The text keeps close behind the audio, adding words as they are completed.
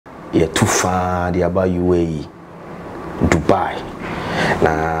ye too far the about UAE Dubai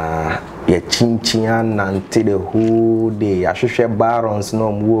na ye chinchin nante the whole day I share barons no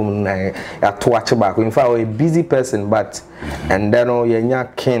woman ya to watch back in fact a busy person but and then ye nya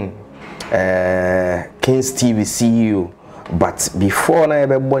King Steve CEO but before na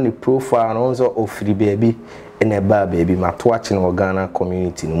ebe born profile no so ofri baby in a bar baby my watching Ghana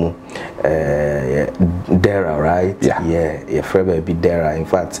community no Dera right yeah friend baby Dera in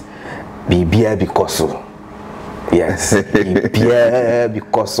fact be because yes be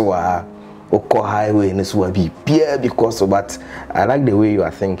because Oko highway in this will be because but I like the way you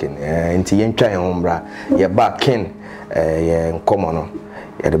are thinking into yen try umbra you're back in common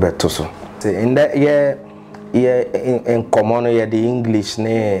the better so in that in common the English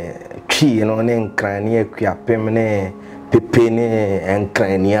ne tree you know ne crania kuapem ne pepe ne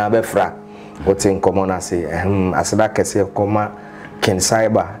encrania befra what in common as that can say comma Ken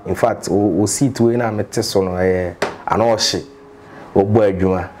cyber in fact we see to we na meteso no anohye obo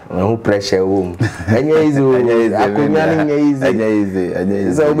adwuma no pressure home enye easy akonya ne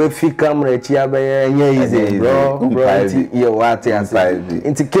easy so we fit camera chi abaye enye easy bro you what as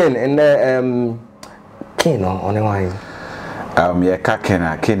into Ken and Ken on one yeah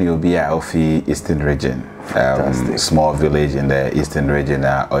Ken will be of the Eastern region small village in the Eastern region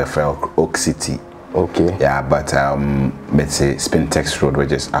of Oak City. Okay. Yeah, but let's say Spintex Road,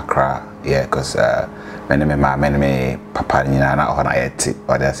 which is Accra. Yeah, because many papa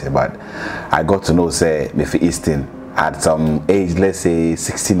or they say, but I got to know say if Eastern at some age, let's say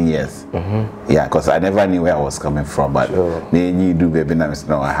 16 years. Yeah, because I never knew where I was coming from, but me do baby now.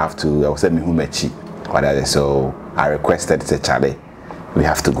 No, I have to. I was saying me who mechi or that. So I requested to Charlie, we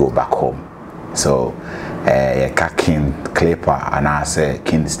have to go back home. So King Clipper and I say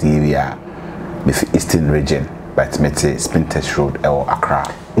King Stevia. With Eastern region, but mete Spintex Road or Accra.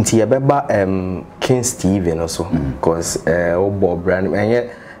 Inti yabeba King Steve also, because obo brand enye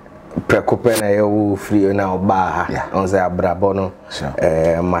prekope na ye free na oba ha on say abrabono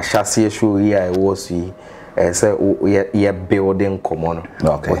Mahyase3 Show here was we say ye building common.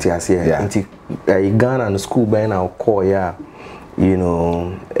 Okay. What you say inti Ghana and school by now call ya you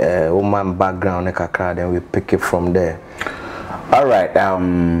know woman background e kakra then we pick it from there. All right,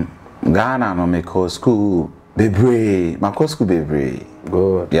 Ghana no make school bebre, my school bebre.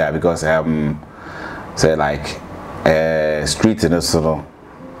 Good. Yeah, because say like street in the so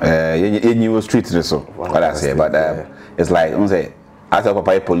in new street in the so what I say, but it's like say I tell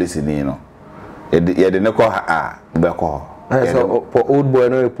papa police in you know. Yeah, they no call beko. So for old boy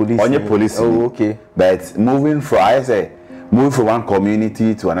no police. On your police. Oh, okay. But moving from one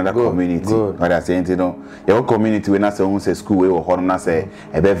community to another community. Good. What I say, you know, your community when I say school we or home, I say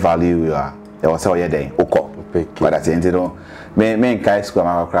a better value you are. There was all your day. Okay. What I say, you know, me in school,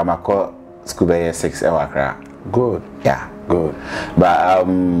 my school by 6 hours. Good. Yeah. Good. But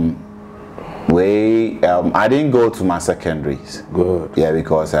I didn't go to my secondaries. Good. Yeah,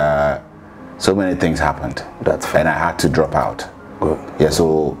 because so many things happened. That's fine. And I had to drop out. Good. Yeah,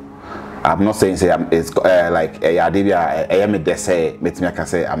 so I'm not saying it's like I am a dese, I can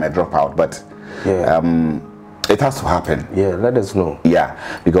say I'm a dropout, but yeah. It has to happen. Yeah, let us know. Yeah,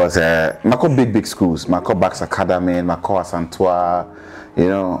 because Mako big schools, Mako Bax Academy, Mako Asantua, you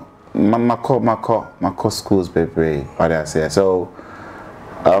know, Mako schools, baby, what I say. So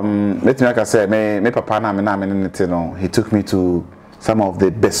let me like I said, me papa na he took me to some of the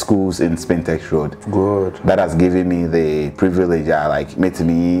best schools in Spintex Road. Good. That has given me the privilege, like,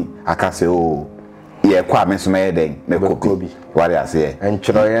 me, I can say, oh, yeah, quite me some then, me copy. What I say. And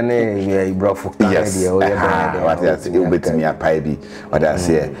Troyane, yeah, you brought for yes. What I say, you bet me a pie, what I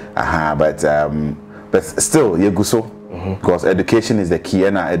say. But still, you go so. Because education is the key,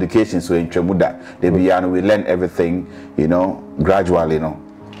 and education so in Tremuda, we learn everything, you know, gradually, you know.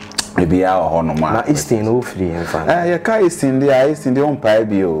 Maybe our honor man. Now Eastern no free in fact. Yeah, ka Eastern the on pie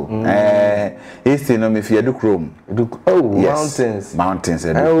bio. Eastern no me fear do chrome. Oh, yes. Mountains.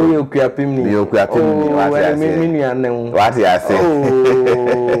 Oh, you kuapim ni. You kuapim ni. What I say.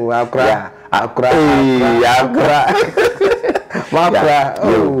 Oh, Accra. Makra.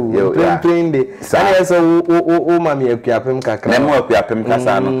 Oh, train day. And so mami kuapim kakra. Nemo kuapim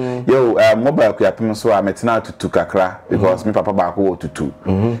kasa no. Yo, mobile kuapim so I met now to kakra because me papa back go to 2.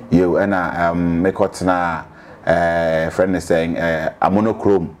 Yo, and make out na friend is saying a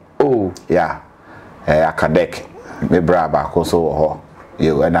monochrome. Oh, yeah. A kadek. Me bra back also ho.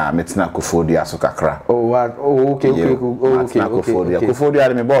 Yo, and I met na kufodia so kakra. Oh, what? Oh, okay.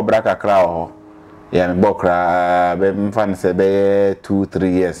 Kufodia me bo bra kakra ho. Yeah, me bo kra be mfan se be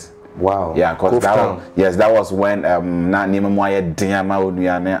 2-3 years. Wow. Yeah, because that was when na Nimamoye Diama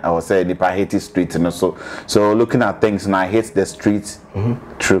Udiane, I was saying the Haiti street, you know. So looking at things, and I hit the street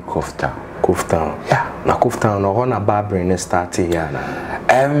through Koftown. Koftown. Yeah. Na Koftown no na barbering started here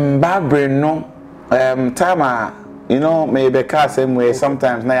na. Barbering no time you know, maybe car same way.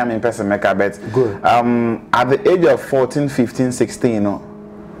 Sometimes now I'm in person make a bet. Good. At the age of 14, 15, 16, you know,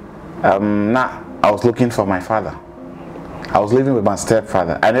 now I was looking for my father. I was living with my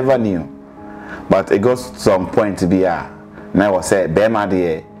stepfather. I never knew, but it got to some point to be now I was said, "Bema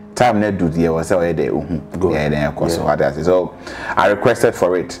the time ne do the was said there." Yeah, then of course so I requested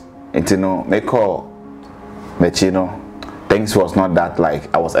for it. And you know, make call, but you know, things was not that like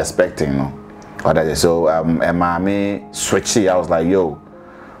I was expecting, you know. So and mommy switchy. I was like, "Yo,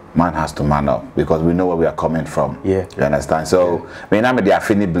 man has to man up because we know where we are coming from." Yeah, you understand. So me na me the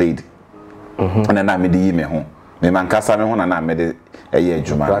afini bleed, and then I me the me home. Me man kasa me hona na me de eye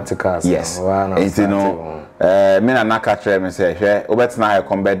adwuma. Practicals. Yes. And you know, me na catch me say, "Hwe, obetna e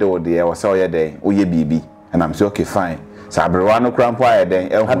come bed o de we say oye den, oye bibi." And I'm say, "Okay, fine." So abrewa no krampo aye den.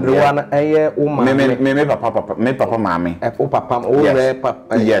 Abrewa na eye o ma. Me papa mami. O papa o re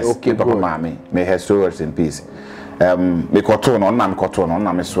papa. Yes. Okay, papa mami. May her soul rest in peace. Me koto no na me koto no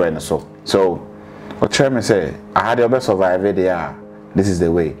na me so en so. So, what try me say, I had the best survive there. This is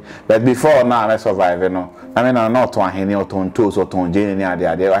the way. But before now, I survive, you know. I mean, I'm not to Henny or to Toes or to Jane any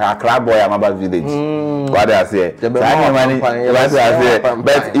idea. I crab boy, I'm about village. What I say.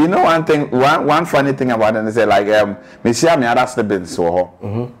 But you know one thing, one funny thing about it, they say like, me see me other siblings so.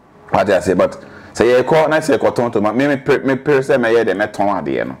 What I say, but say you call, I say to me person me the me ton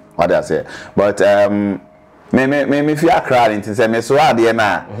idea, no. What I say, but me feel crying to say me so idea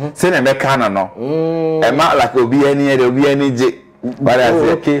na. Say me can no. E ma like obi any but I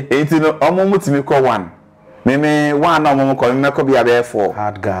say, okay. Ain't you know, I'm to call one. Me one no call me could be a four.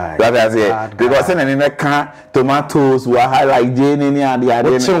 Hard guy. That I say because then me can tomatoes were high like Jane any and the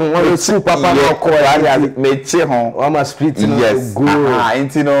other. So papa no call me che hon. I'm a street. Yes.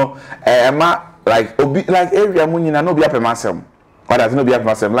 Ain't you know, like obi like area munina no be up myself. But I no be up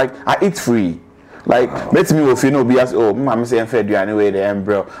myself. Like I eat free. Like let me if you know be as oh mama say fed you anyway the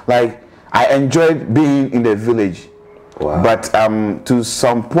embryo. Like I enjoyed being in the village. Wow. But to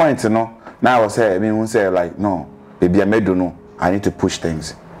some point, you know, now I say, I mean, we say like, no, maybe I may do no. I need to push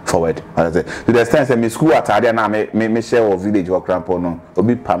things forward. To the extent that me school at Adia now, me share or village or crampo no, will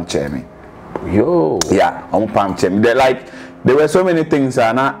be pam chair me. Yo. Yeah, I'm pam chair me. They like there were so many things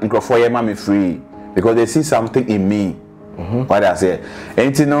that now in Crawford me free because they see something in me. What I say,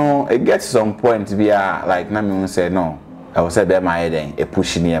 and you know, it gets some point to be like now me say no. I will say be my head a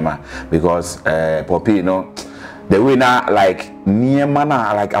push near because Poppy, you know. The way now, like near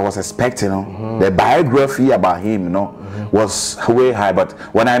manner, like I was expecting, you know, the biography about him, you know, was way high. But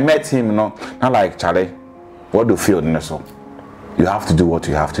when I met him, you know, not like Charlie, what do you feel in the song? You have to do what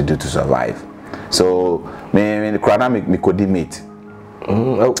you have to do to survive. So, me the crowd me could mate.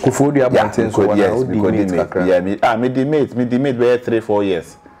 Yes, me mate were 3-4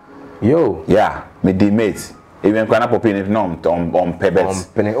 years. Yo, yeah, me mate. Even when I pop in on pebbles.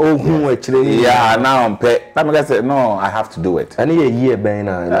 Oh, actually, yeah, now on pay. I'm gonna say no, I have to do it. I need a year by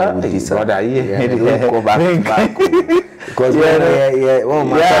now. Brother, go back. Because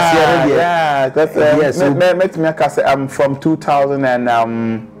I'm from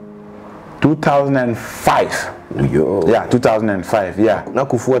 2005. Yo. Yeah, 2005. Yeah. Na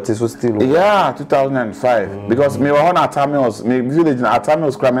kufuate so still. Yeah, 2005. Because me were on Atamios, me village in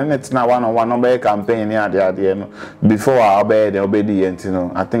Atamios cramming it's now one-on-one number campaign here the before I obey the obedience, you know.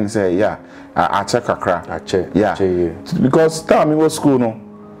 I think say yeah. I check a crack. I check. Yeah. Because time me was school no.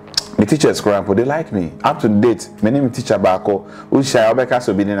 My teachers crampo, they like me. Up to date, my name is teacher Bako, who shall be cast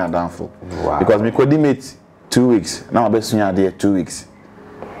obedient and downfall. Wow. Because me could meet 2 weeks. Now I'm best there 2 weeks.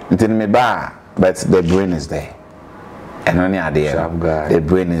 Until me bar, but the brain is there. And only idea, the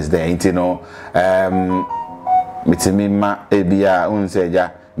brain is there. You know, me ma ebia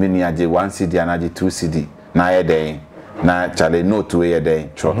unseja me ni aje 1 CD and aje 2 CD. Na ye day, na chale no 2 ye day.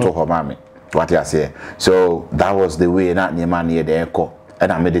 Choto ho mami. What you say? So that was the way that ni man ye day ko.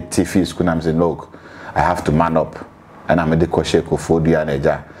 And I made the TV school. I'm saying, look, I have to man up. And I made the kosheko food ya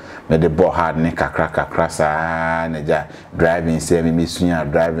neja. Made the ball hard ne kakra sa neja driving say me sunya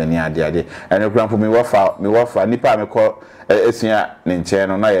driving ni ade and the grandpa me wafa nipa me call esunya ne nche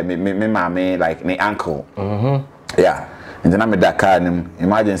no na ye me mama like ne uncle yeah and then I made that car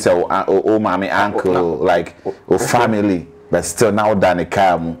imagine say oh mommy uncle like family but still now done the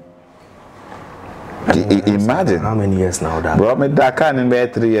car mu Imagine. How many years now that? Bro, me Dakar in be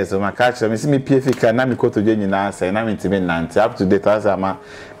 3 years. So my catch me see me PFK na me ko to join na say na me ntimi nante up to date as ama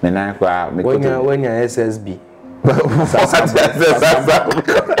me nan kwa me ko to when you SSB.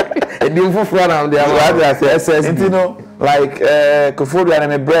 Edim fufu na am dey SSB. You know, like Kofodu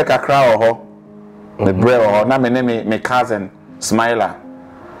and me break akra ho. Me break ho na me cousin Smiler.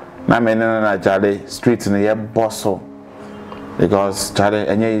 Na me na Jale street no ye bosso. Because Jale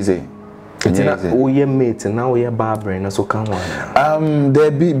enye easy. Oye mate now oye barbering so can one.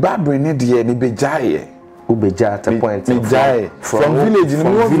 There be barbering in the ni bejaye. Ubeja at a point. From village,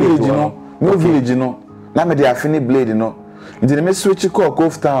 no village, no. Na me dey afini blade, no. Nti me switch call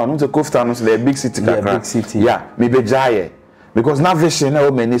Cove Town, no Cove Town, no the big city. Yeah, big city. Yeah, me bejaye. Because na vision na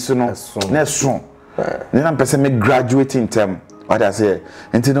o many so no. Na strong. Then am person me graduate in term. What I say.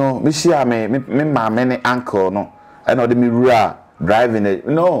 Nti no me share me ma me uncle no. I know the me rua driving it.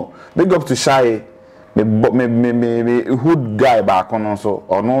 No, big up to Shy. Me hood guy back on so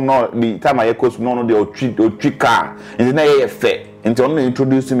or no the time I coach no the o car. And then I fair. Until only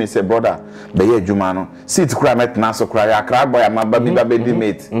introduce me say brother, be ye juma no. Sit cry met na so cry. Ya cry boy my baby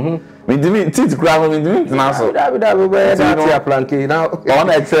mate. Me dimi sit cry me dimi na so. That that plank now.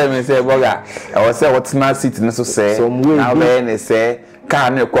 On tell me say brother, I was say what na sit no so say. Now be say car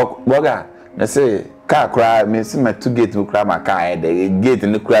no cock brother. Na say car cry me see my 2 gate will cry my car the gate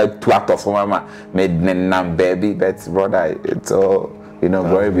and cry 2 out of mama made nam baby but brother it's all you know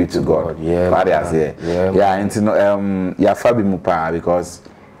glory be to God. Yeah, yeah and you know ya fabi mu pa because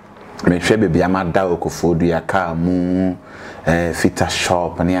me hwe baby amada Kofodu ya car mu fitter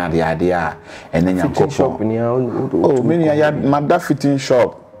shop ni ade a enen yankopon shop ni oh me ya mada fitting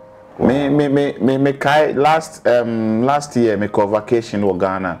shop me kai last year me go vacation to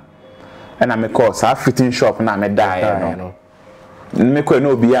Ghana. And I make call a fitting shop na me die no. Me ko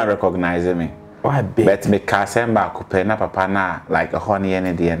no be recognize me. Why big? But me ka semba ko pe na papa na like a honey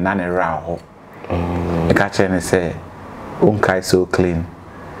any day na ne ra ho. Me ka che say unkai so clean.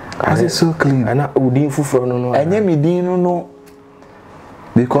 I say so clean. And udin fufu no. Enye me din no.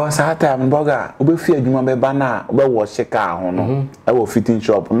 Because at time burger obe fi adwuma be ba na obe wash car ho no. E wo fitting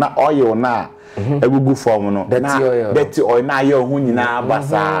shop na oil na egugu form no dirty oil na ye ho nyina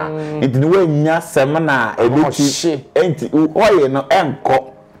basa enti no wanya sem na ebechi enti oil no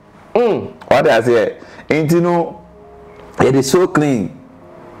enko what I say enti no it is so clean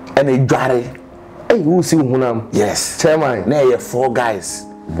and it dry hey who see hunam yes chairman na ye 4 guys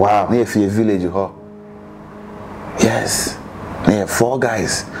wow na ye fi village ho yes na ye 4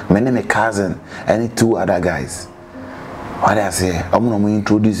 guys me and my cousin and 2 other guys. What I say, I'm going to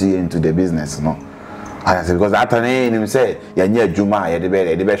introduce you into the business, no. What I say because that time him say, "Ya nya juma, ya de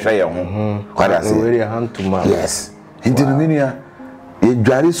be share ho." What I say, very hand to mouth. yes. Into the media, you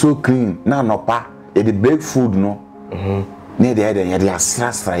dry so clean. Na no pa, you the bake food no. Near the head, you the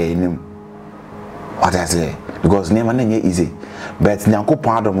asra him. What I say, because name na easy, but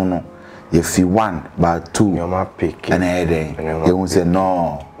nyankopon adom no. If you 1 but 2, you ma pick it. And head, you won't say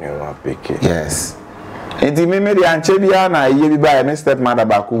no. You ma pick it. Yes. Enti me di anche bia na ye bi ba me step mother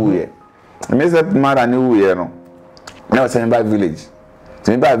back who ye. Me step mother ni who ye no. Na say me ba village.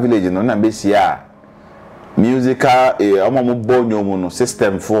 Me ba village no na be sia musical omo mo bonyo mo no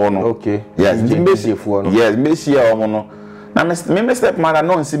system for no. Okay. Yes, me see for no. Yes, me sia omo no. Na me step mother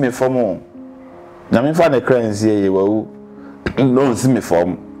no see me for mo. Na me fa na crancy ye wa no see me for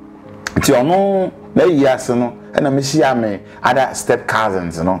mo. Ti ono na yes no na me sia me other step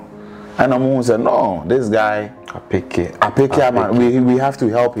cousins no. And I'm say no, this guy I pick it man. We have to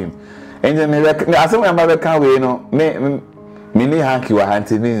help him. And then I say my mother can we no me ni hanky wa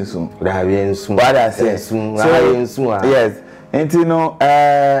hanti ni nso. Da bi nso. What I say? So yes. And you know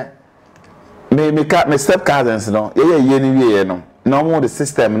me step cousins no. Ye ni no. No more the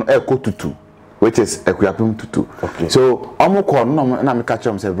system no e ko tutu which is equiapum tutu. Okay. So omo ko no na me catch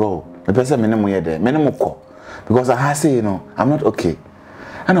am say bro. Me person me ne mo ye there. Me ne mo ko because I say you know I'm not okay.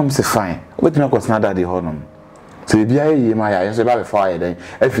 And I'm say fine. What me cause na daddy honum. So if you ye my ya so ba fire then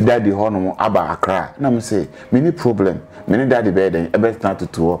if you daddy honum aba Accra. Na me say me ni problem. Me ni daddy bed then e best na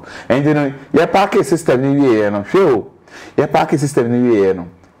to. And you know your parking system ni wie no. Hwe your parking system ni wie no.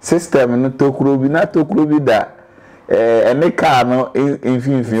 System no tokuro bi na tokuro bi da ene car no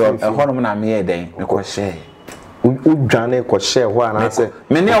infinifin honum na me ye then me ko share. Udwane ko share ho ana say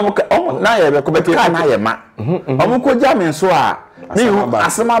me ni omo na ye be ko be car na ye ma. Omo ko ja me so a me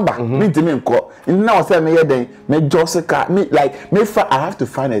asamaba me ntimi nko na o say me ye den me just car me like me I have to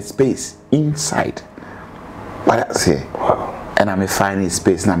find a space inside what I say and I me find a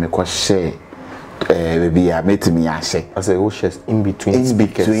space na me ko share baby I met me a share I say who shares in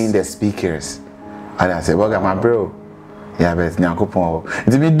between the speakers And I say, well, my bro, yeah, but Nyankopon.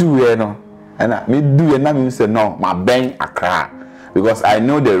 Did me do you know? And me do and I say no, my bang Accra because I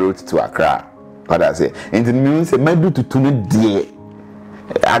know the route to Accra. What I say, and the me say me do to tune dear.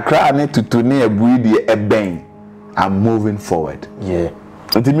 Accra need to tune a breed a bang. I'm moving forward. Yeah.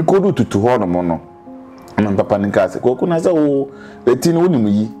 And me go do to hold mono. And papa nika say, "Ko kuna say o, eti no nim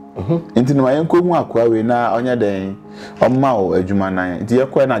yi." Enti no ayen ko mu akwa we na onya den. Omma o adwuma nan. Enti ye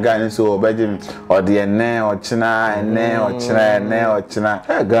kwa na Ghana so obegye o de ene o china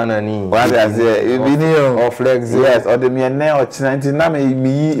Ghana ni. What I say, we need of flex. Yes, or the me ene o china enti na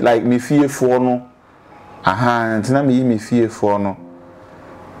me like me fiefo no. Aha, enti na me fiefo no.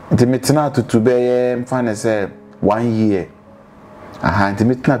 Enti me tena tutu be ye mfa ne say 1 year. Aha, enti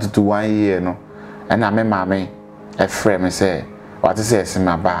me tena tutu 1 year no. And I me mama e frame me say what is say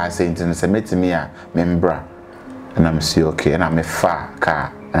my ba say enti say metimi a membra. And I'm see okay and I'm fa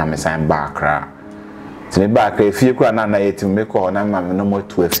car and I'm sign back cra. To me back if you kura na yet me call na ma me no more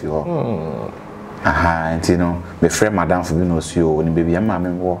 12 yo. Aha, enti no me frame madam for be no see o ni baby am me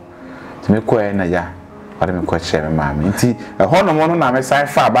wo. To me call na ya. What me call share me mama. Enti e ho no mo no na me sign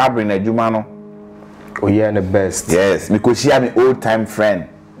fa ba bring na adwuma no. Oh yeah, the best. Yes, because she had me old time friend.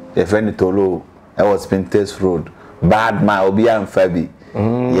 The friend Tolo. I was Pintes Road. Bad man obi am fabi.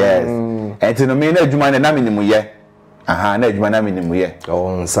 Yes. Enti no me na adwuma na me nimu ye. Aha, na adwuma na me nimu ye.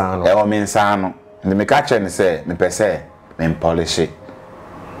 Oh nsano. E o me nsano. Ndi me catch and say me pese me polish it.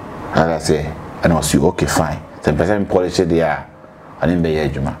 I say and was you okay fine. So pese me polish it there. Ani be ye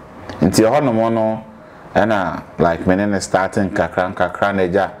adwuma. Nti ho no mo no na like me na starting kakra na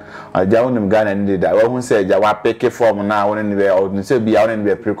eja. Aja wonim Ghana ndi da. Wo hu say eja wa pick form na won ni be o say bia won ni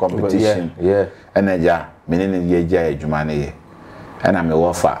be pre competition. Yeah. And eja me ni ye eja adwuma na ye. And I'm a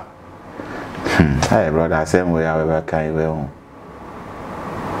wafer. Hey brother, same way I ever can we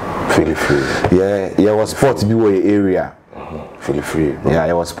Feel free. Yeah, was sports be where area. Feel free. Bro.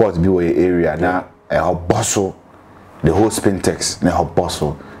 Yeah, was sports be where area. Now a bustle, the whole Spintex, na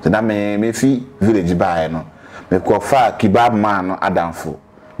bustle. So that me fi village buy no. Me ko fa kebab man no adamfo.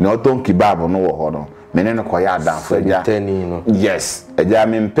 No ton kebab no wo ho no. Me ne no ko ya adamfo eja. Yes, eja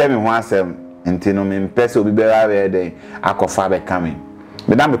me mpe me ho asem. Nti no me mpe se obi be ra we den akofa be kame.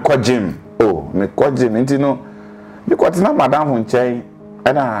 Me na me ko gym. Oh, me ko gym nti no me ko tina madam ho nchen.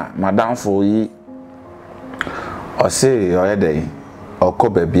 Ena madam fo yi o say o yede o ko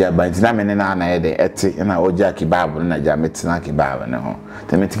baby aba nti na me ne na yede eti na o ja kebab no na ja metina kebab ne ho.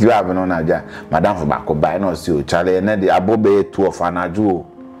 Te me kebab no na ja madam fo ba ko ba na o say o chale na de abobe 12 anaju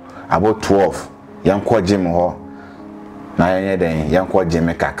abo 12 yan ko gym ho. Na yenye den yan ko gym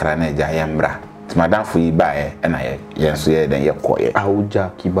kakra na ja yembra. Ti madam fo yi ba e na ye so ye den ye koye.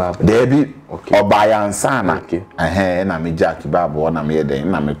 Awuja kebab. There be okay. Oba yansana. Okay. Na me ja kebab ho na me ye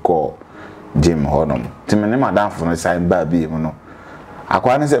den na me ko gym ho no. Ti me ne madam fo no sign ba bi mu no.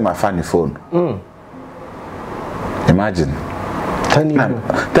 Akwa ne say my funny phone. Imagine.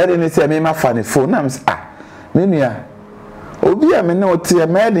 Tell me say me my funny phone. Na me say me nua. Obi a me na oti e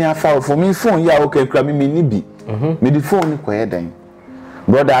me den afa for me phone ya okay kra me ni bi. Me di phone ni ko ye den.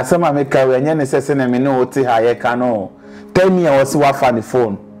 Brother asema me ka we nya ne say na me na oti ha ye ka no. Tell me I was wa funny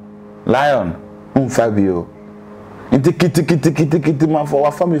phone. Lion, Fabio. Inti kiti ma for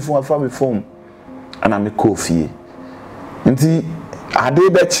wa family phone. And I'm a coffee. Inti ade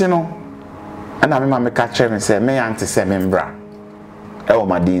bechi no. And I'm me catch me say me auntie say membra. E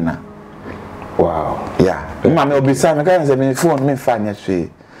Madina. Wow. Yeah. Me me obisa me ka say me phone me fa nya hwe.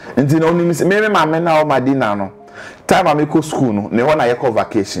 Inti no ni me me na Madina no. Time I go school no, ne na ye call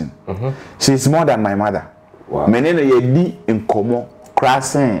vacation. She's more than my mother. Wow. Me ne ye di nkomo.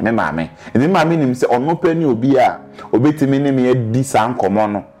 Crossing me mame. Ndi mame nim se ono pani obi a obetimi ne me adi san komo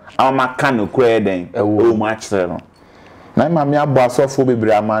no. Ama ka no kura den. O mu achire no. Na mame abo asofo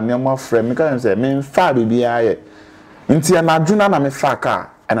bebre amane mo frɛ me ka say me fa bibi aye. Nti na adwuna na me fa ka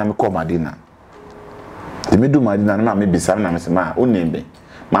na me kɔ Madina. Di me du Madina na me bisa na me se ma onembe.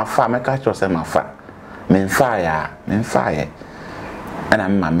 Ma fa me ka cho se ma fa. Me fa ya. Na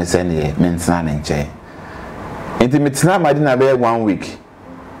me mame se ne me ntena ne nche. Inti metina Madina be 1 week.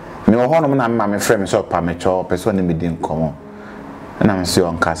 Me wo hono na me frɛ me so pa me cho person ni me di nkomo. Na me se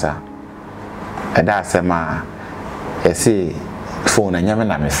on kasa. Eda asema ese phone anya me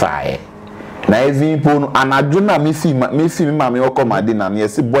na me faaye. Na even po no anadwo na me fi me ma me okọ Madina na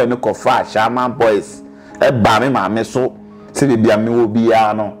ese boy ne ko fa Shaman boys. E ba me ma me so se bia me wo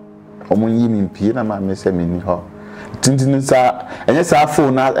bia no. Omo yi me mpie na ma me se me ni ho. Tintin sa enye sa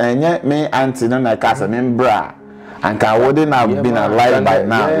phone na enye me auntie no na kasa me mbra. and I wouldn't have been alive by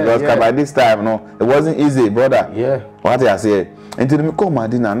now because by this time, no, it wasn't easy, brother. Yeah. What I say, until me come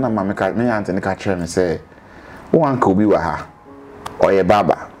Madina, na me auntie me catch me say, "Who uncle be waha, or a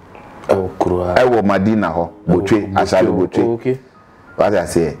baba?" Oh, kura. I will Madina ho, butwe, asali butwe. Okay. What I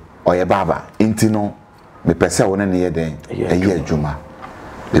say, or a baba, intino, me pesa one near den, a year juma.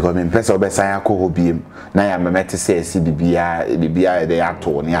 Because me pesa obesa ko hobiem, na ya me mete say si bibia de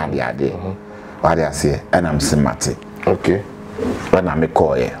ato ne ade. What I say, and I'm simati. Okay. When I me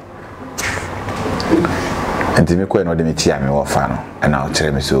call here. And to me quite no de me chia me offer no, and I'll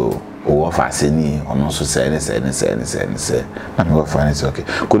tell me so o offer seni on also say na me offer is okay.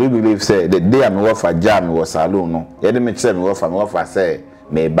 Could you believe say the day I me offer jam was alone no. Ye de me tell me offer say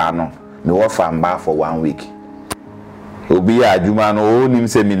me ba no. Me offer mba for 1 week. Obi adwuma no o nim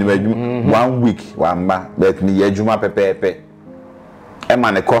say minimum 1 week wamba but me adwuma pepepe. E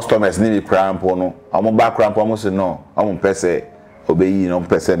man the customers ni me cramp no. Omo ba cramp omo say no. Omo pese obeyi no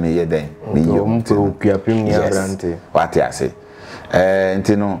pese me ye den. Me yo mpo piapim ni abrante. What I say.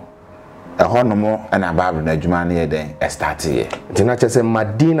 Ntino honomo na babru na adwuma na ye den start here. Ntina chese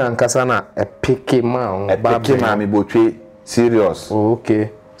Madina nkasa na epike ma babru ma me botwe serious. Oh, okay.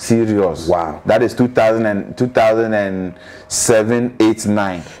 Serious. Wow. That is 2007, 8,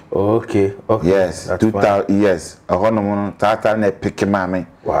 9. Okay. Okay. Yes. 2000. Yes. A honomo tata na pick mame.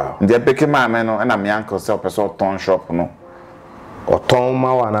 Wow. Ndi pick mame no na me uncle say person ton shop no. Oton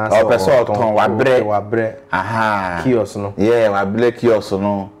ma wa na so. Person ton wabre. Aha. Kiosk no. Yeah, wabre kiosk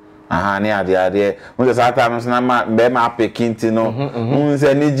no. Aha ni ade. Mo say tata me na ma be ma picking ti no. Mo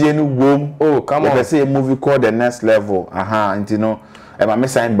say ni je nu gom. Oh, come on. They say a movie called The Next Level. Aha, nti no. I me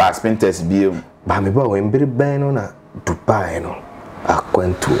sign bar spinters biom. Ba me ba we mbiri ban no na Dubai no.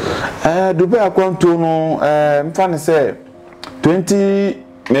 Akwantu. Dubai akwantu no mfa say 20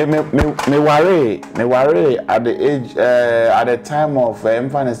 me worry at the age at the time of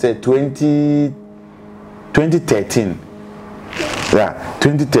mfa say 2013. Yeah,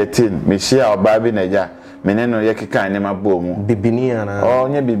 2013 me share obabi naja me ne no ye keka ne mabo mu. Bibini ana. Oh,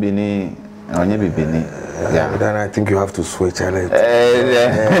 nye bibini. Onye bibini. Yeah. Then I think you have to switch a little.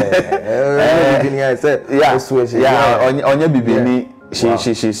 Onye bibini.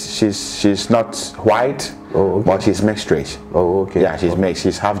 She's not white, but she's mixed race. Oh, okay. Yeah, she's mixed.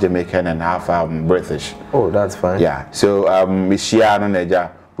 She's half Jamaican and half British. Oh, that's fine. Yeah. So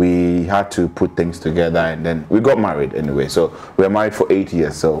we had to put things together and then we got married anyway. So we were married for 8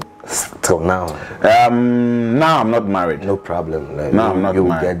 years. So till now. Now I'm not married. No problem. Like, no, I'm not married.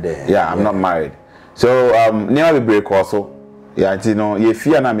 Will get there. Yeah, I'm not married. So near we break also. Yeah, you know, ye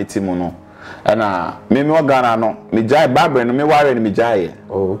fear na mitimu no. And me Ghana no, me jai barber no me worry me jai.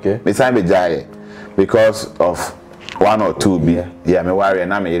 Oh, okay. Me sign me jai because of 1 or 2 be. Yeah, me worry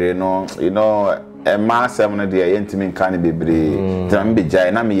na me you know a mass 7 day yentimi kan bebre. Then me jai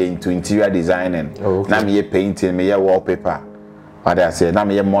na me into interior designing. Na me painting, me wallpaper. What I say, na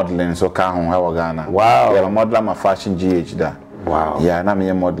me modeling so ka ho ha Ghana. Wow. Yeah, model my fashion GH da. Wow. Yeah, na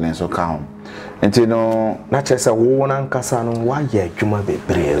me modeling so ka ho. Enti no na chese wo na nkasa no wa ye adwuma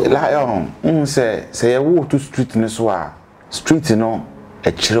bebre la say ye wo to street ni so a street no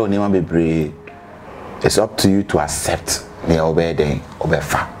e kire oni ma bebre. It's up to you to accept me obey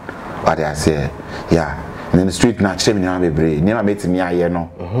obefa what I say. Yeah, in the street na kire me ma bebre ni ma betimi aye no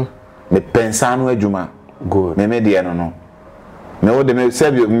me pensa no adwuma good me de no me o de me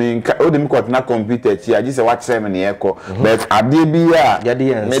say me o de me kwat na computer ti agi say what say me na eko but ade bi a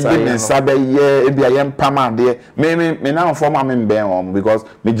me de me sabe ye e bia ye mpama ade me na form am me ben o because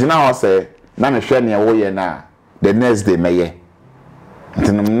me gina o say na me hwe ne wo ye na the next day me ye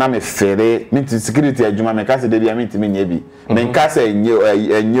ntinum na me fere me security adwuma me ka say de bia me ntimi nya bi me ka say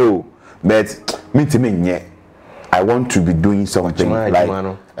enyo but me ntimi nya I want to be doing something like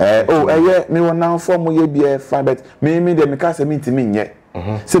yeah, me want now form ye be fine, but me de me ka say me ntimi nye.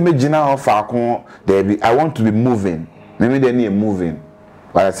 Say me gina on fa kon there be I want to be moving. Me de na moving.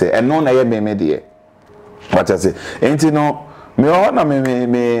 What I say, and no na ye me de. What I say, ain't you know me all na me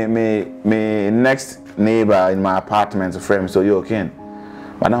next neighbor in my apartment frame so you okay.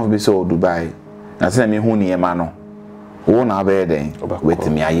 But now be so Dubai. Na say me hu ni e ma no. Wo na be den wait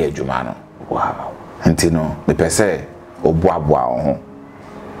me aye adwuma no. Wow. Until no, me pese oboaboa ho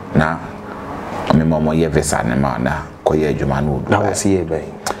na me momo ye visa ne ma na koye adwuma no. That was year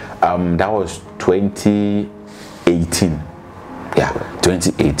ben. That was 2018. Yeah,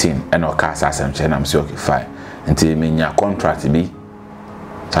 2018. And o cast asem che na am say okay fine. Until me nya contract bi.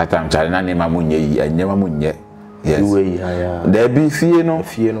 Satam chale na ne ma munye yi anyema munye. Yes. There be fie no.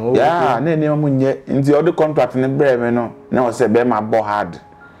 Yeah, na ne ma munye. Until all the contract ne bre me no. Na o say be ma bo hard.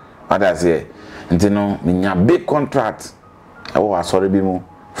 What I say nti no minya big contract oh asori bi mu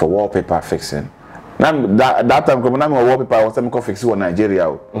for wallpaper fixing na that time come na me wallpaper I was me go fix in Nigeria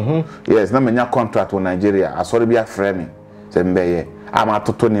yes na menya contract in Nigeria asori bi afre me se mbeye ama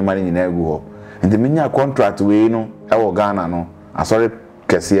toto ni mari nyina egu ho nti menya contract we no e wo Ghana no asori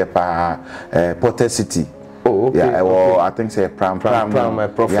kese pa Port City. Oh, okay. Yeah, well, I think say Pram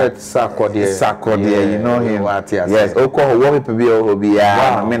Prophet Sarkodie, you know him. Yes, okay, wallpaper be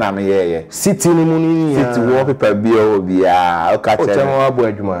obia. Me na me yeah. City ni muni City wallpaper be obia. Okay,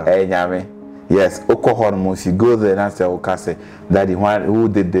 nyame. Yes, okay, hormones. You go there and say, okay, say, Daddy, who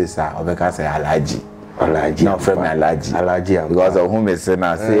did this? Okay, say Alaji. No, from Alaji. Because of whom is saying,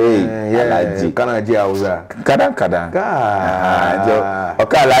 say, hey, Alaji. Kanaji auza. Kadang.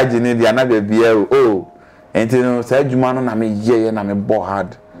 Okay, Alaji ni dia na be oh. And you know, say Jumano na me ye na me bo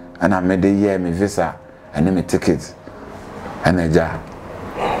hard and I made the year me visa and then me ticket and eja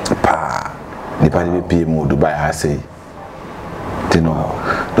pa nipa de be mu Dubai I say you know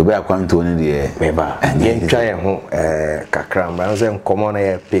Dubai akwanto ni de meba yen twa ye ho kakra mba nse nkomo na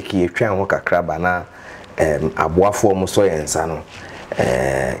ye peki twa ho kakra ba na aboafo mo so ye nsa no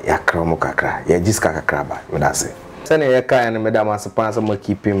yakra mo kakra ye jiska kakra ba me da say sene ye kan me da masepan so mo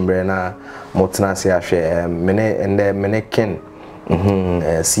keeping bre na mo tena se ahwe mene Ken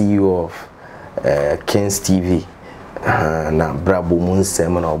CEO of Ken's TV na brabo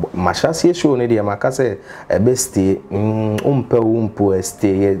munsem na Mahyase3 Show ne de maka se besti umpo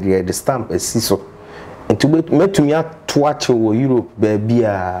stay ye the stamp esiso nti metumi atoache wo Europe ba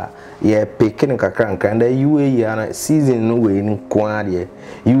bia ye pekene kakra nkan da UAE ana season no we ni kwa de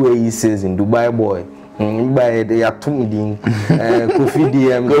UAE season Dubai boy by the atumdin Kofi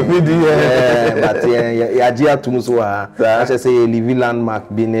DM but ya ji atum so ha I say live landmark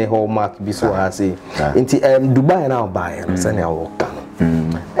bi ne hallmark bi so ha say nti Dubai na buy no say na work no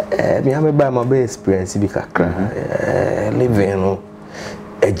me am buy my be experience bi kakra living no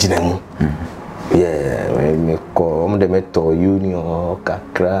ejina mu me ko de meto union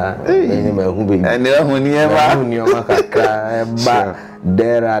kakra me hu be hu ma kakra ba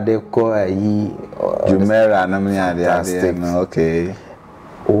there they call Jumera na me ade no okay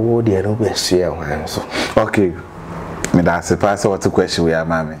oh they no be share one so okay me da se pass what question we are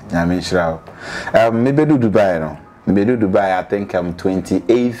mama nyame nshira me be do Dubai no me be do Dubai I think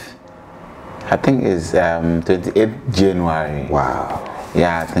 28th I think is 28th January wow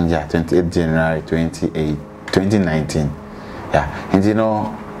yeah I think 28th January 2019 yeah and you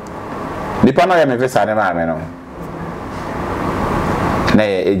know nipa na ya me visa ne mama no na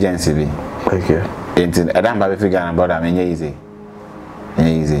agency bi okay enti adam ba be figure na brother me easy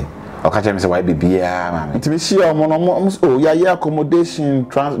okache me say why bibia mama enti me share omo oh ya accommodation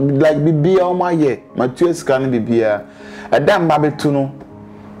like bibia o ma ye ma tueska na bibia adam ba be tu no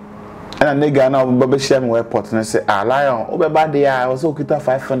na nega na ba be share me airport na say lion o be ba dey o so kita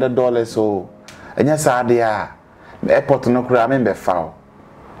 $500 so enya sa dey airport no kura me be fa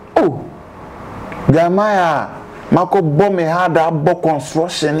oh gamaya mako bombe hada bo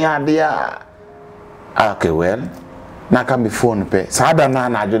construction ya dia okay well na ka mi phone pe sada na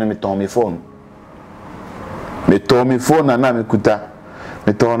adwo me ton mi phone na me kuta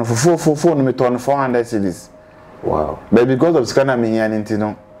me ton phone me ton 400 cedis wow but because of scanner me yan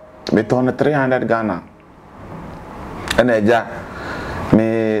intino me ton 300 Ghana ena eja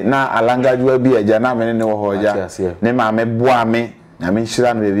me na alanga jwa bi eja na me ne wo hoja ne ma me boa me na me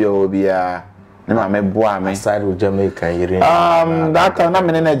nhira no be o bia ne ma me boa me side of Jamaica yiri that time na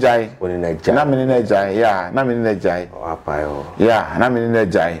me ne jai na me ne jai yeah na me ne jai apayo yeah na me ne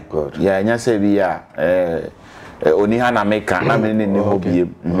jai good yeah nya se bi ya oni ha na me ka na me ne ho bi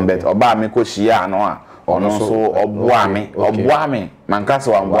but oba me ko hia no a ono so oboa me manka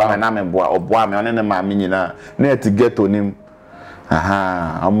so oboa me na me boa oboa me one ne ma me nyina na eti get onim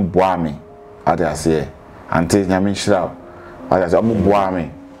aha am boa me ade ase ante nya me nhira ade ase am boa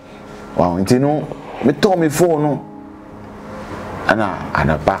me wow intino me to me phone no ana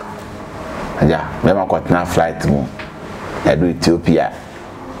anaba aja me ma kwatna flight mu I do Ethiopia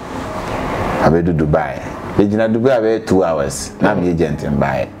I do Dubai ejina Dubai be 2 hours na me agent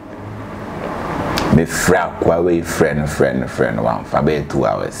buy me fra kwa we friend one for be 2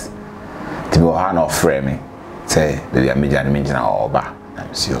 hours to be one of friend me say the amija me jina oba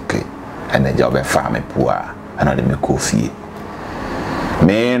I'm see okay and the job be fa me poa and the me coffee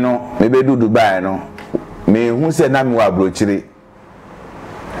me no me be do Dubai no me hu say na me wa brochire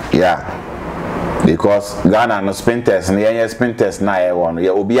yeah because Ghana no sprinters na yen sprinters na ye won ye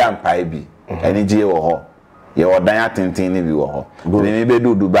obi ampai bi eni je wo ho ye odan atenten ni bi wo ho me be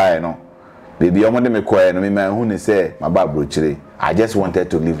do Dubai no baby omo de me koye no me ma hu ne say ma ba brochire I just wanted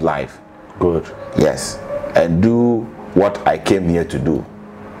to live life Good. Yes. And do what I came here to do.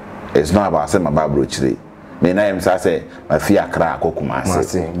 It's not about saying my Bible today. Me na yem say my fear cry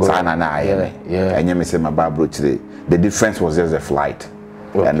Kumasi. Sana na aye. Yeah. And you say my Bible today. The difference was just the flight.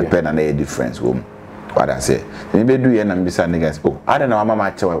 Okay. And the pen and a difference woman. What I say. Maybe do you and bisa niggas. Oh, I don't know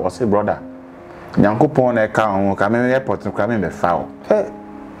mama chewa. What's say brother? Nyankopon e ka ho ka me airport no ka me foul. Hey.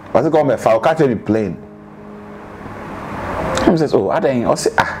 What's it called me foul? Catch me plane. He says, "Oh, I don't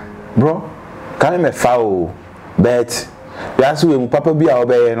say bro, ka me foul. But yasu we mu papa bi a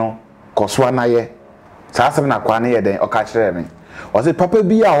obeye no koswa na ye." Sa asem na kwa na ye den o ka kire me. O say papa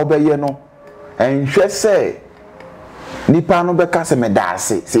bi a obeye no enhwe say nipa no be ka se me da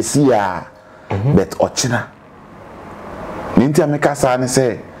ase se sia. But ochina. Ninti ameka sa ne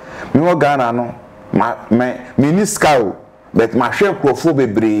say me wo Ghana no me ni scout but ma hwe krofo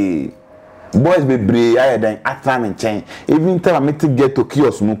bebre boys bebre aye den atram nchen even time I meet to get to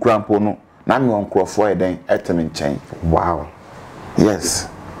kiosk mu krampo no na me on krofo aye den atem nchen. Wow. Yes.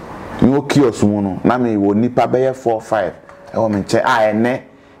 Me wo kiosk mu no na me wo nipa be 4-5 e wo me nchen ene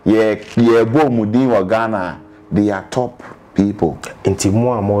ye bomudin wo Ghana. They are top people. Inti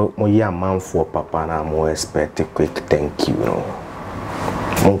mo ya manfo papa na mo expect a quick thank you no.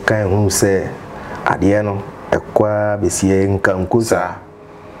 Mo kan hu say ade no ekwa besie nka nkusa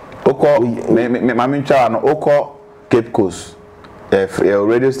oko me mami ntwa no oko Cape Coast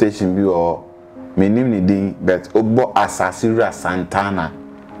radio station bi or me nim ni din but obo Asasira Santana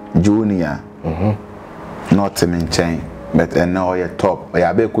Junior not me nchen but now you top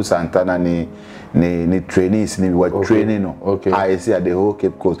ya be ku Santana ni trainees ni were training no. Okay. I see at the whole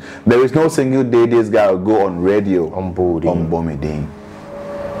Cape Coast. There is no single day this guy will go on radio on board me din.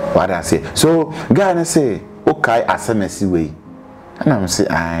 What I say. So guy say okay asemesi way. And I'm say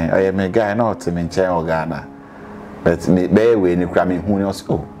I am a guy not to mention Ghana. But me be we ni kra me hu ni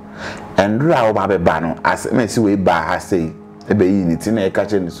oh. And ra o ba be ba no asemesi way ba ha say e be yi ni ti na e ka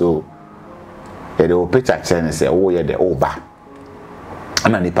che ni so. E de o picture che ni say oh ye de o ba.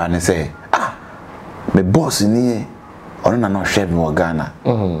 Ana ni pa ni say me boss ni ono na no hwe me Ghana.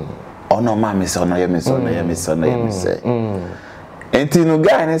 Ono ma me say ono ye me say ono ye me say ono ye me say. Enti no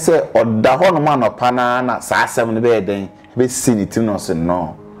guy ne say oda ho no ma no pa na sa asem ne be den be si ni tim no so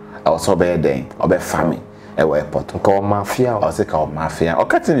no I was so be den obe fami e wo airport ka o mafia o say ka o mafia o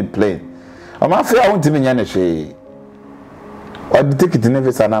cut ni plane o mafia won timi nya ne hwe o di ticket ne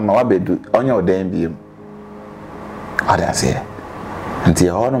visa na ma wa bedu onya o den biem ada say enti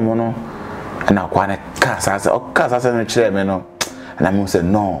ho no mo no na kwa ne ka sa no kire me no and I say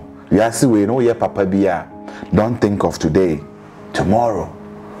no you are see we no ye papa bia don't think of today. Tomorrow.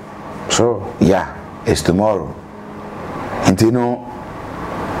 Sure. Yeah, it's tomorrow. And you know,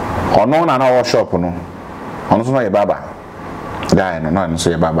 ono na na workshop no. Ono so no ye baba. Guy no so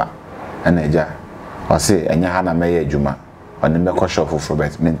ye baba. And eja. O say enya ha na meye adwuma. Ono me ko shop for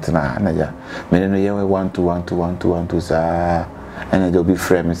bet mentna na eja. Me no ye 1 sa. And eja obi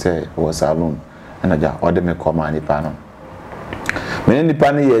frame me say was salon. And eja o de me come ani pa no. Me ni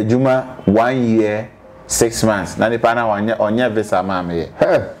pa no ye adwuma 1 year 6 months na nipa na onye visa ma me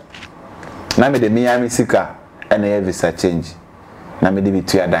na me de Miami sika na ye visa change na me de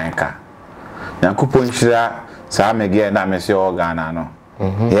bitua dan ka Nyankopon hira sa me ge na me se o Ghana no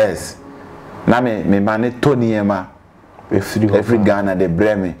yes na me mane toniema every Ghana de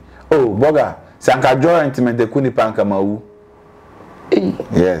breme oh boga sanka joint me de kuni panka mawu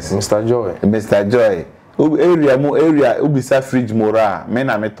yes Mr. Joy area ubisa fridge mora me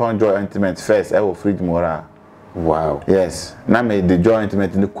na me ton joy ointment first e fridge mora wow yes na me the joy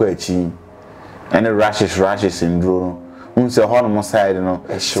ointment ni kwa chi any rashes in draw unse ho no side no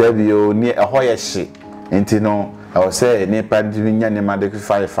say bio ni ho ye hye enti no I was say ni pa di nya ni ma de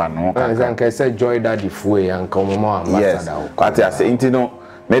 5 no kan say joy daddy fuwe anka mo ambassador yes kwati ase enti no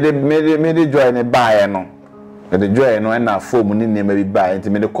me de joy ne bae no me de joy no na form ni ne ma bi bae enti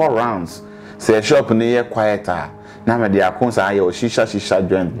me de call rounds say shop ni ye quieter na me de akonsa aye o shisha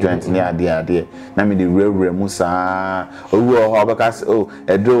joint ni ade na me de rewre mu sa owu ho obeka oh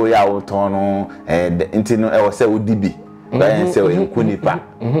edro ya wo ton no enti no e wo say odibi ba say enku nipa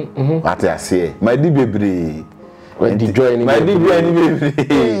what I say my di bebre di joy ni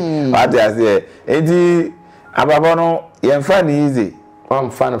bebre what I say enti ababo no ye mfa ni easy I'm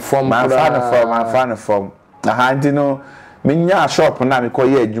fan from my fan from aha enti no me nya shop na me ko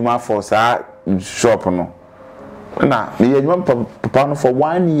ye adwuma for sa shop no na me ye adwuma papa no for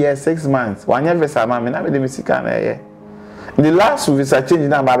 1 year 6 months one year visa ma me na me de misika na ye the last visa change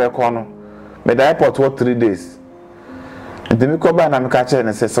na ba be ko no me the airport for 3 days de me ko ba na me ka chere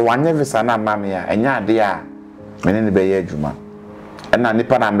ne se one year visa na ma me ya enya ade a me ne be ye adwuma and na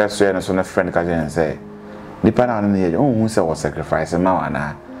nipa na mbeso ye no so na friend ka je say nipa na no ye hu say was sacrifice ma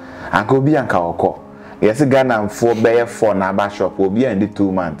wana anka obi anka okọ yes Ghana for beye for na ba shop obi and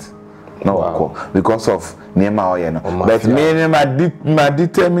 2 months no okọ because of nema oye no but me ma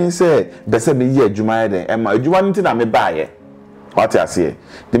determine say be say me ye adwuma ye den ma adwuma nti na me ba ye what you say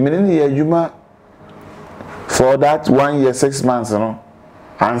the meaning ye adwuma for that 1 year 6 months no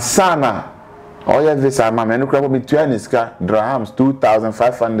and sana oye visa ma me no kra me tuaniska dirhams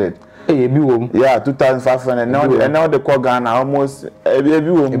 2500 yeah 2500 now the call Ghana almost ebi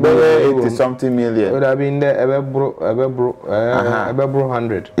wo 80 something million would have been there ebe bro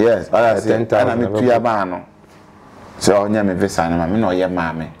 100 yes I say 10,000 and me tuya ba no so onya me visa na me no ye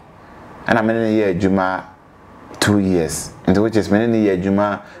ma me and me ne ye adwuma 2 years into which is me ne ye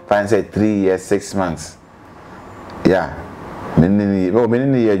adwuma fine say 3 years 6 months yeah me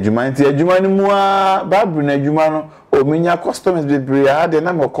ne ye adwuma nti adwuma ni mu a babru na adwuma no o minya customers be bri had the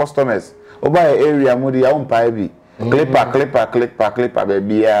number of customers over area mu dia on pa bi clipper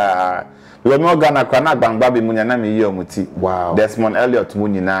baby ah we no Ghana kwa na gbangba be munya na me yi omuti wow Desmond Elliot mu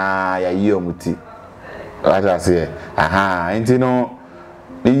nyina ya yi omuti I say aha enti no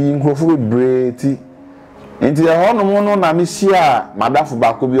yi nkrofo be ti enti ya hono mu no na me hia madafo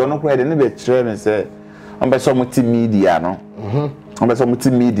ba ko bi ono kra de ne be kire me say on be so muti media no on be so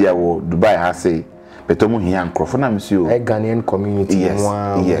muti media wo Dubai ha say betomu hia nkrofo na msio Ghanaian community yes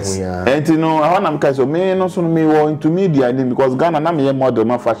and you know I want am so me no so me wo into media because Ghana na me model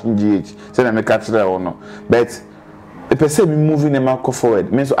ma fashion GH say na me catch there no but e person me moving them go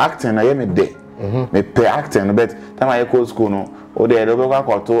forward me so acting na me there me pay acting but time I go school no o dey do go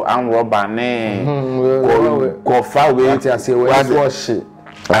akoto am rubber ne ko fa we wash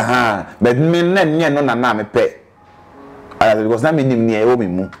but me na no na me pay because na me nim ne e wo me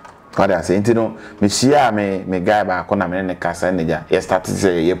mu what I say, you know, me share me guy ba ko na me ne kasa ne ja. You started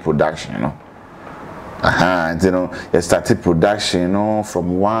say your production, you know. You know, you started production, you know,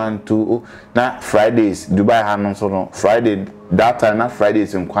 from 1 to na Fridays Dubai ha no so no. Friday that time na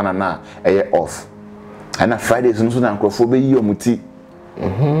Fridays in Kwana na off. And na Fridays no so na nkrofo be yi omuti.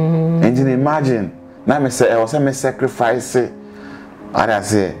 And you imagine, na me say I was me sacrifice. What I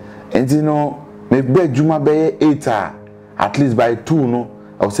say, and you know, me be juma be 8 at least by 2 no.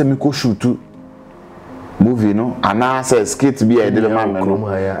 I was saying me go shoot movie no and I say skate be a man no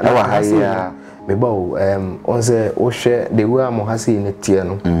I hire me bow on say o share the way Mahyase in the tier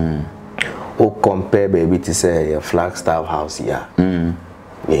no o compare baby to say a Flagstaff house here in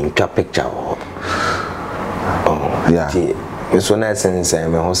picture oh yeah it's so nice and say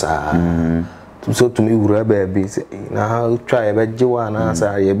me house so to me wura baby na how try be jiwa na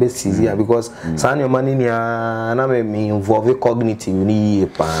say ye be easy because san your money na me involve cognitive ni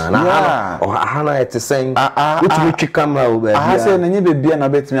pa na hana et sen which me twi camera o baby I say na nye baby na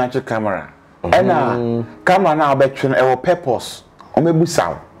bet me atwi camera na camera na obetwe e wo purpose o mebu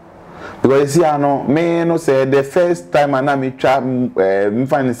saw because you know me no say the first time na me twa me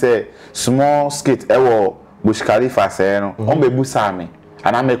find say small skit e wo Bush Khalifa say no o mebu saw me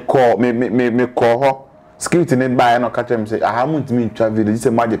and I me call her security need buy no catch him say I haven't me travel this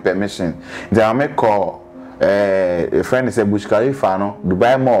is my permission then I me call a friend say Bush Khalifa no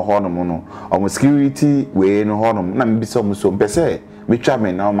Dubai more hono no o security we no hono na me bi so be say me twa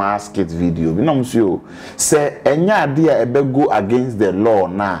me na ma skit video bi no mo say enya ade a ebe go against the law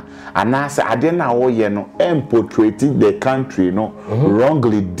na and I say ade na wo ye no portraying the country no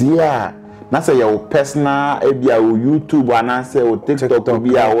wrongly dear. Na say your personal ebia or YouTube and I say or TikTok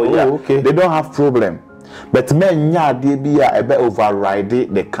bia or yeah they don't have problem but men nya dey bia ebe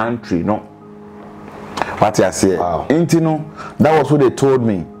override the country no what I say no that was what they told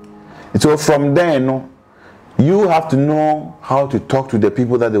me so from there no you have to know how to talk to the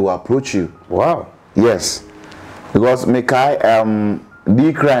people that they will approach you wow yes because make I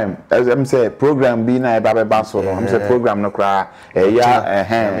D crime as I'm say program be na eba be so no I'm say program no kra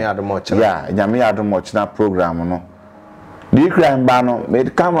nyame adomoch na program no D crime ba no me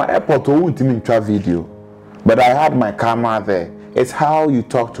camera airport o wunti twa video but I had my camera there. It's how you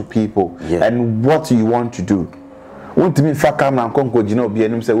talk to people and what you want to do. Wunti me fa camera konko gina obi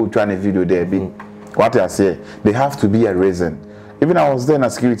enim say we twa na video there be what I say they have to be a reason. Even I was there na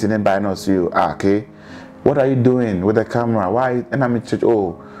security name by no so okay. What are you doing with the camera? Why? And I'm in church.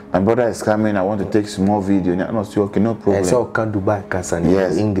 Oh, my brother is coming. I want to take some more video. And I say, okay, no problem. So can Dubai Kasan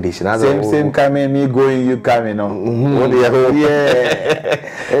English. Same coming, me going, you coming. Yeah.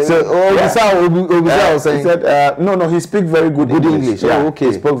 So he said, no, he speaks very good English. Yeah, okay.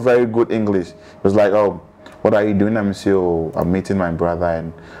 He spoke very good English. It was like, oh, what are you doing? I'm saying, oh, I'm meeting my brother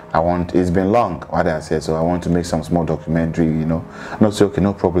and it's been long, what I said, so I want to make some small documentary, you know. Not say, okay,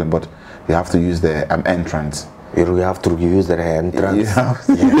 no problem, but you have to use the entrance. You have to use the entrance. You have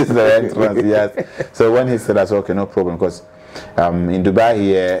to use the entrance, yes. So when he said that, okay, no problem, because in Dubai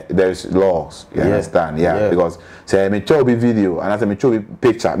here, there's laws, you understand? Yeah, because say me show be video, and I say me show be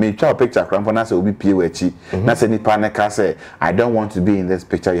picture, me show picture, and I say will be PWH. And I say ni partner say, I don't want to be in this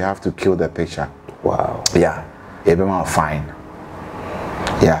picture, you have to kill the picture. Wow. Yeah, it be more fine.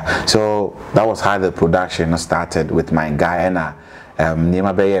 Yeah, so that was how the production started with my guy and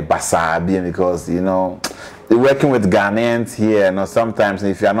Nima Beye Basabi, because you know, working with Ghanaians here, you know, sometimes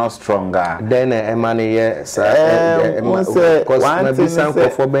if you are not stronger, then money, because maybe some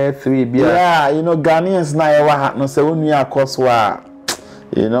for 3 beer. Yeah, you know, Ghanaians now ever had no say when we are coswa,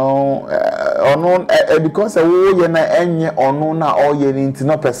 you know, because we na enye ono na oye ninti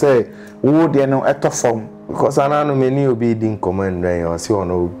no per se, we dey no etofom. Because I know many will be in command, or see on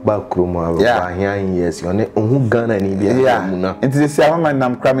a back room, yes, you're who Ghana and India. Yeah, into the 7 man,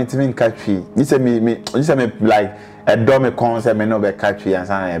 I'm cramming to me country. You say me like a dummy concept, me no be country and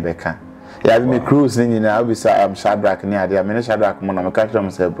Sana Becca. Yeah, me cruising, you know, I'll be Shadrach near the Amina Shadrach, Mona, country,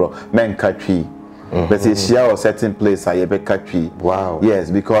 myself, bro, men country. But it's here or certain place, I be country. Wow. Yes,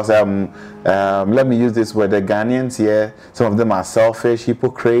 because let me use this word, the Ghanaians here, some of them are selfish,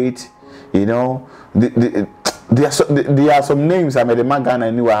 hypocrite, you know. There are some names I made a Magana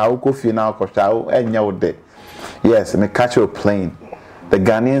anywhere. I'll go for now, and yes, me catch your plane. The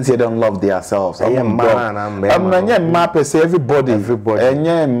Ghanaians here don't love themselves. I'm map say everybody, and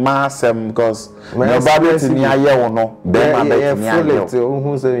yeah, mass because nobody to me I no.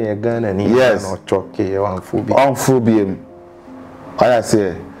 Who's a Ghana? Yes, or chocky on Fubium. What I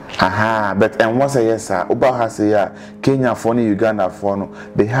say. Aha, but and once a yes, sir, Oba has a Kenya for Uganda for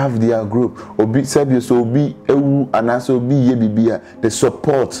they have their group. Obi Sebius Obi Ewu and also be Yebibia, the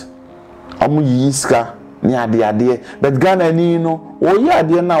support. Amu Yiska near the idea. But Ghana ni no, oh yeah,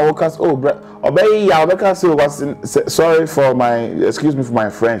 dear now workers, oh obey ya because was sorry for my excuse me for my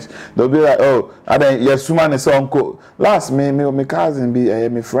French. They'll be like, oh, I then yes, woman is uncle. Last me cousin be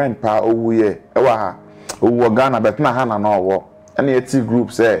my friend pa oh yeah. Oh Ghana, but na Hana no work. Any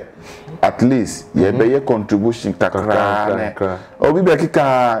group say at least ye be your contribution kakra obi be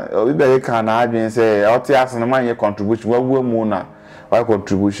ka na adwen say oti ase na man your contribution wa mu na why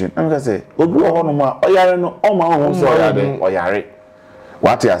contribution am say obi ho no ma oyare no o ma ho so oyare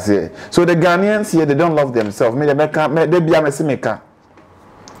what you say. So the Ghanaians here, they don't love themselves. Me they be a meka.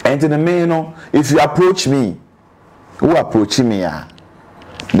 And to the me, you know, if you approach me, who approaching me,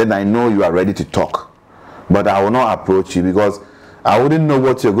 then I know you are ready to talk. But I will not approach you because I wouldn't know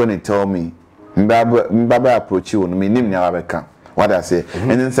what you're going to tell me. Mbaba approach you, me name nyabeka. What I say,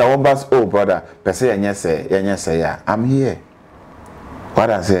 and then say, oh brother, per se say, yeah, I'm here. What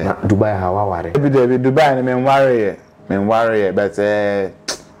I say, Dubai, how are you? Dubai, me worry, but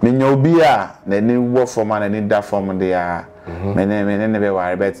me nyobia, the new work for man and need that form there. Me never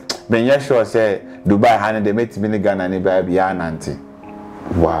worry, but ben you sure say Dubai hand they make me Ghana ni baby auntie.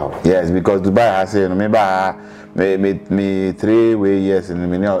 Wow. Yes, because Dubai has say me 3 years in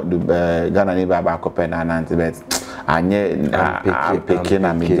me Ghana ni baby kopen auntie, but I'm picking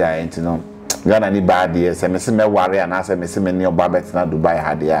a media into no. Ghana ni bad years, and me worry and I say me near Babet na Dubai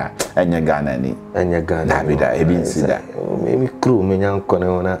had ya and your Ghana ni. And your Ghana. Maybe crew me young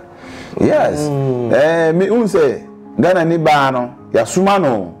corner. Yes. Me say Ghana ni bano, ya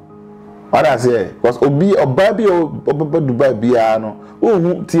sumano. What I say, because Obi or Baby or Dubai Biano.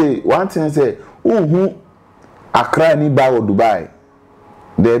 One thing say, Accra ni ba or Dubai.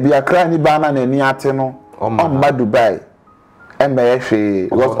 There be Accra ni bana ni ateno on Dubai.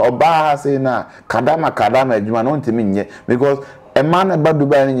 Because Oba say na kadama ejuma no ntimi nye because a man about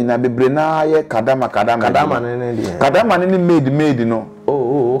Dubai ni na bebre na ye kadama ni made no.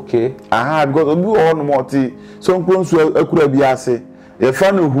 Oh okay. Aha because obi o no moti so nkronsu akura bi ase ye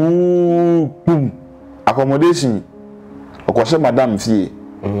fa no hu pum accommodation okose madam fie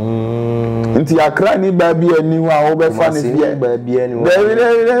nti Accra ni ba bi ani ho a wo be fa ne fie ba bi ani ho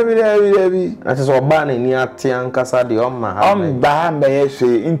David ati so ba na ni atia nkasa de omma ha ba mbe ye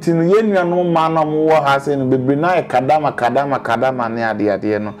hwe nti no ye nuano ma na mo wo ha se no bebre na kadama ne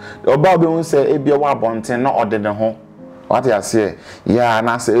ade no oba be hu se ebia wa bonten na ode ne ho what you say ya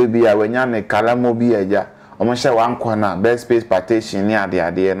na se ebia wanya ne kalamo bi eja omo hye wan kwana best space partition ne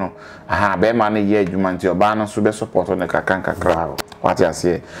ade no aha be ma ne ye adwuma nti oba no so be support ne kakra what you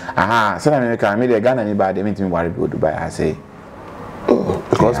say aha say na me ka me de Ghana ni ba de me worry go Dubai I say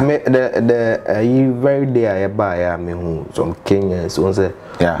Because the very day I buy me who some Kenyans who say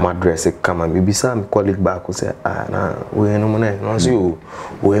my dress come and maybe some colleague back who say na we no money no see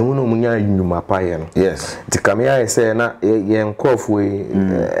we no munya nyuma pa ye no yes ti come here say na ye nkrof we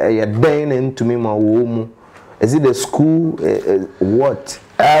ye den into me ma wo mu is it the school what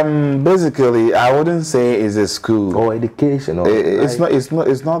basically I wouldn't say it's a school or education or it's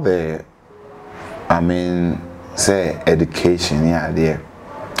not the I mean say education yeah there.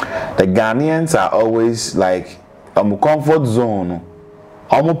 The Ghanaians are always like comfort zone.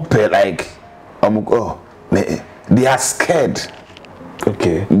 Like they are scared.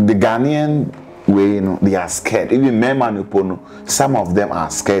 Okay. The Ghanaian way, they are scared. Even men, some of them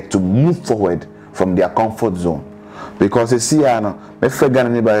are scared to move forward from their comfort zone. Because you see, me fega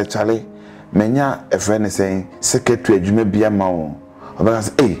anybody Charlie, menya a friend is saying, secretary, you may be a man.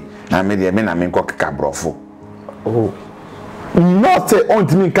 Because hey, I mean cock cabrofo. Oh. Not say on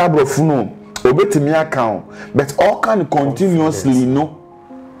to me cabrofo no, obey to me account, but all can continuously no.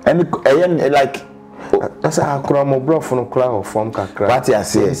 And like that's a cramo bro for no cloud form kakra. What you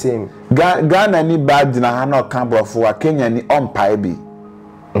say? Same. Ghana ni bad na hano cabrofo, Kenya ni umpire bi.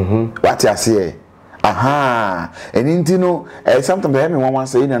 What you say? Aha, and intino sometimes I mean one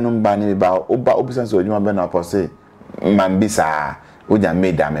say na number ni ba oba obisan so ojuma be na pose mambisa uja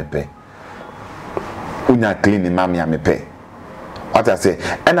made amepe. Unya clean mami amepe. What I say,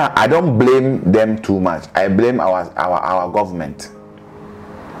 and I don't blame them too much. I blame our government.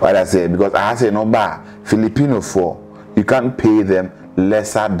 What I say, because I say no bar Filipino for you can't pay them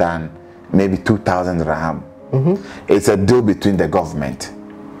lesser than maybe 2,000 rand. It's a deal between the government.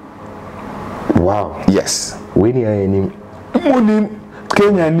 Wow. Yes. When you are in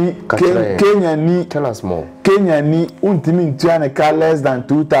Kenya ni tell us more. Kenya ni untimi ntuane less than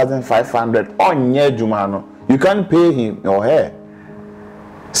 2,500 onye jumano. You can't pay him or her.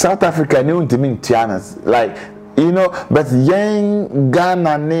 South Africa ni untimi ntuane like you know, but young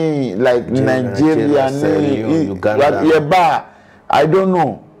Ghana ni like Nigeria ni Uganda. Yeah, I don't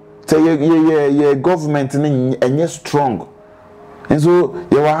know. So your government ni enye strong. And so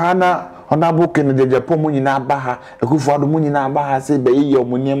you wahana Honorable Kennedy Japan money na baha, a good for the money na baha say be your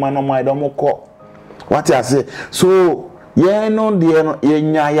money man on my domo. What I say? So yeah no dear ye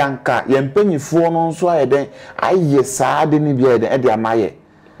nya yanka, ye penny phone on so I then I ye sad in the Edia Maye.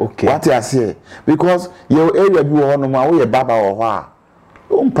 Okay. What I say? Because your area be on my way baba or wa.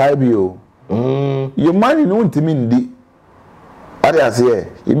 Bio. Your money no to mean di. What I say?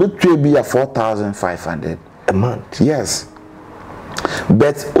 You be a 4,500 a month. Yes.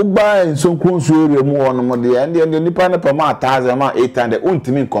 But Uba in some close area more on the end and the Nippon per month 1,800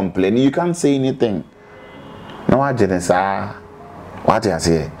 ultimate complain. You can't say anything. No, I didn't say. What I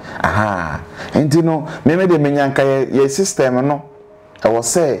say? Aha. And you know, maybe the Minyanka your system no. I was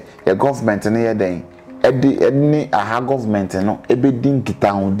say your government near day. Any aha government no. Ebe dinki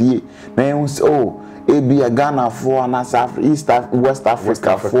town di. Man oh, it be a Ghana for and East West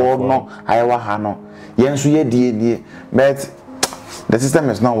Africa for no. Iowa hano. Yensu ye di. But the system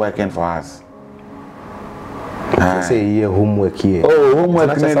is not working for us. Say here homework here. Oh,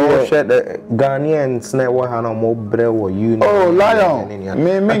 homework. The Ghanaians never had no more bread or you. Oh, lion.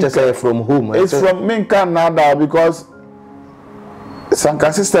 Me just say from home. It's from me Canada because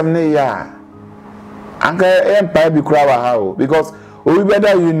Sanka system ne ya. Anka empire be crowd how because we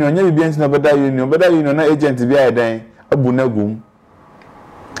better union, you be no better union na agent be a den abunagum.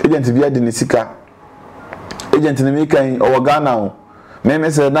 Agent be a denisika. Agent ne me kan o Ghana. Me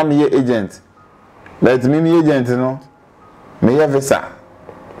say na me agent. Let me agent no. Me visa.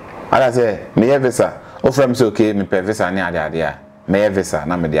 Ala say me visa. O from say okay me pay visa ni ade me visa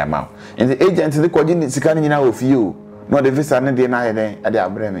na me dey amount. And the agent dey ko ni sika ni na of you. No the visa ni dey na ade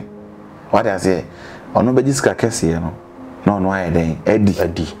abre me. What I say? Ono be sika kese no. No aye den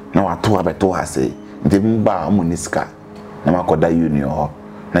edi. Na wato abeto ha say. Nti mba mo ni sika. Na makoda union ho.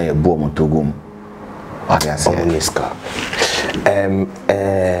 Na ye bo mo togum. What I say? Niska.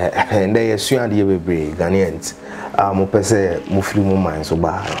 And they assume the baby Ghanaians. Mopese mufri mo man so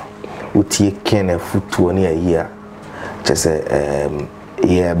ba. Utie ken futu ni a year. Just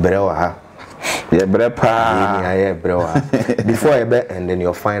yeah brewa ha. Yeah brepa. Yeah brewa. Before I bet and then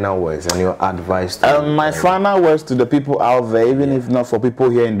your final words and your advice to my final words to the people out there, even if not for people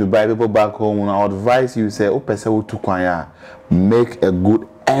here in Dubai, people back home, I would advise you say opese utu kwanya, make a good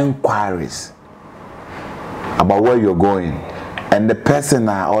inquiries about where you're going. And the person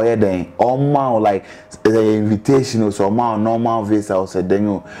or then like the invitation or so normal visa or say then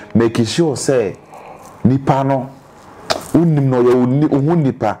you make sure say nipa no unim no you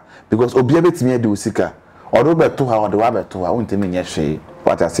nipa because obi abetimi ade osika odo beto ha odo wa beto ha untimi nye hwe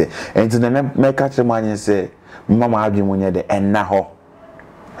what I say enti na me ka kire mu anyi say mama adwe mu nye de enna ho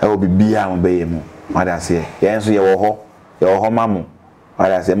e obi bia mo be mu what I say yen so ye wo ho mamu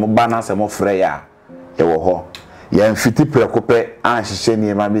what I say mo ba na se mo frɛ ya ye wo ho yen fiti prekope an hihye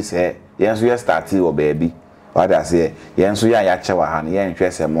ni ma bi se yen so ye start wo baby what I say yen so ya chewa ha ne yen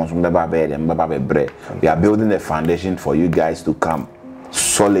hwe se mo so beba be dem beba be bre we are building a foundation for you guys to come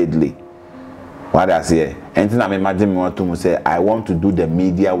solidly. What I say, anything I imagine me want to say, I want to do the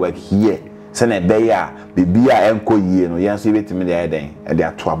media work here. Send a beya, be a enko ye, no, yes, you wait me there, then, and they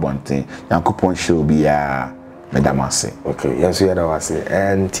are 2 bonting. Yankupon show be a Madame say. Okay, yes, you know what I say.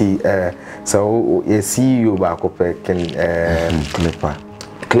 And so you see you back up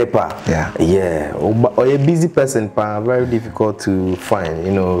Clipper. Yeah. Or a busy person, very difficult to find,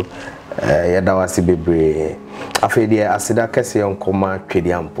 you know. That was a baby. After the Asida Kessi on Koma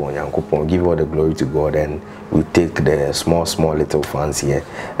Kediampo, Yankupon, give all the glory to God, and we take the small little fans here.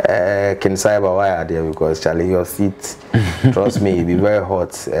 Can say about why are there because Charlie, your seat, trust me, be very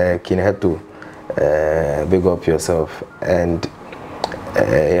hot. Can have to big up yourself and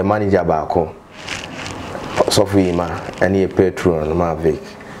a manager back home. Sophie ma, and a patron, Mavic.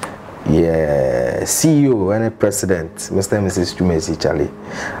 Yeah, CEO and president, Mr. and Mrs. Chumesi Charlie.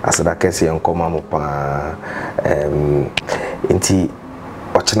 Asada Kesi on Koma Mupa Inti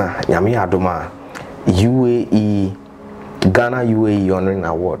Ochna Yami Adoma UAE Ghana UAE honoring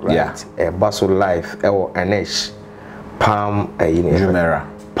award, right? Yeah. Basso Life NH Palm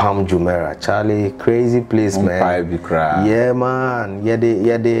Palm Jumeirah Charlie, crazy place, man. Yeah, man. Yeah,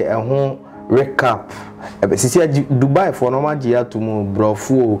 they home recap. Dubai for normal jiatum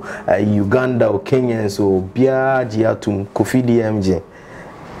brofu Uganda or Kenyans or Bia jiatum Kofi DMJ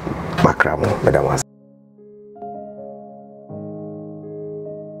Makramo, Madam.